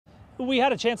We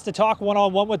had a chance to talk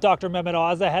one-on-one with Dr. Mehmet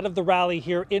Oz ahead of the rally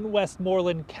here in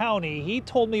Westmoreland County. He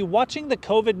told me watching the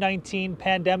COVID-19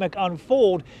 pandemic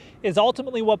unfold is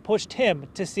ultimately what pushed him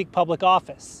to seek public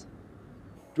office.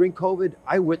 During COVID,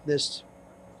 I witnessed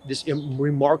this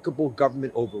remarkable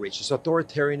government overreach, this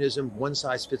authoritarianism,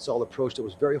 one-size-fits-all approach that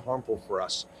was very harmful for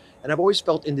us. And I've always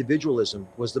felt individualism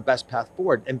was the best path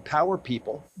forward. Empower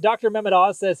people. Dr. Mehmet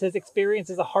Oz says his experience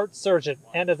as a heart surgeon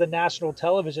and as a national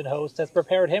television host has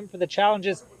prepared him for the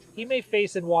challenges he may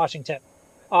face in Washington.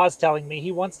 Oz telling me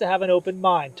he wants to have an open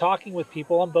mind, talking with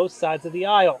people on both sides of the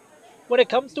aisle. When it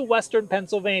comes to Western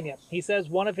Pennsylvania, he says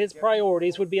one of his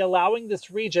priorities would be allowing this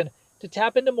region to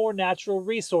tap into more natural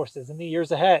resources in the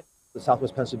years ahead.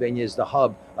 Southwest Pennsylvania is the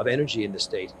hub of energy in the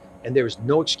state, and there is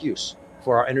no excuse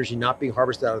for our energy not being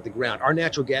harvested out of the ground. Our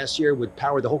natural gas here would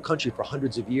power the whole country for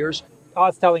hundreds of years.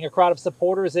 Oz telling a crowd of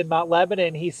supporters in Mount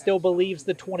Lebanon he still believes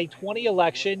the 2020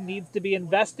 election needs to be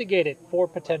investigated for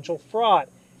potential fraud.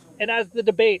 And as the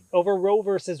debate over Roe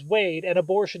versus Wade and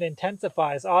abortion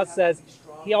intensifies, Oz says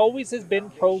he always has been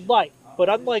pro-life. But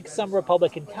unlike some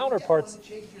Republican counterparts,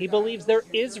 he believes there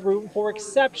is room for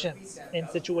exceptions in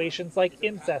situations like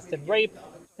incest and rape,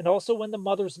 and also when the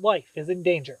mother's life is in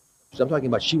danger. So I'm talking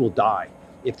about she will die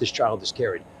if this child is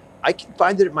carried. I can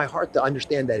find it in my heart to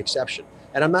understand that exception.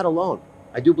 And I'm not alone.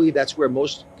 I do believe that's where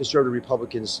most conservative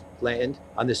Republicans land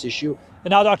on this issue.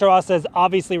 And now Dr. Oz says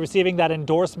obviously receiving that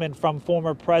endorsement from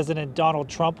former President Donald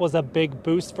Trump was a big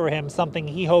boost for him, something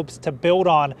he hopes to build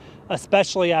on,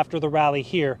 especially after the rally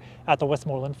here at the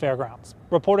Westmoreland Fairgrounds.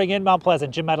 Reporting in Mount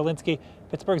Pleasant, Jim Madalinsky,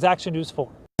 Pittsburgh's Action News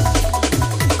 4.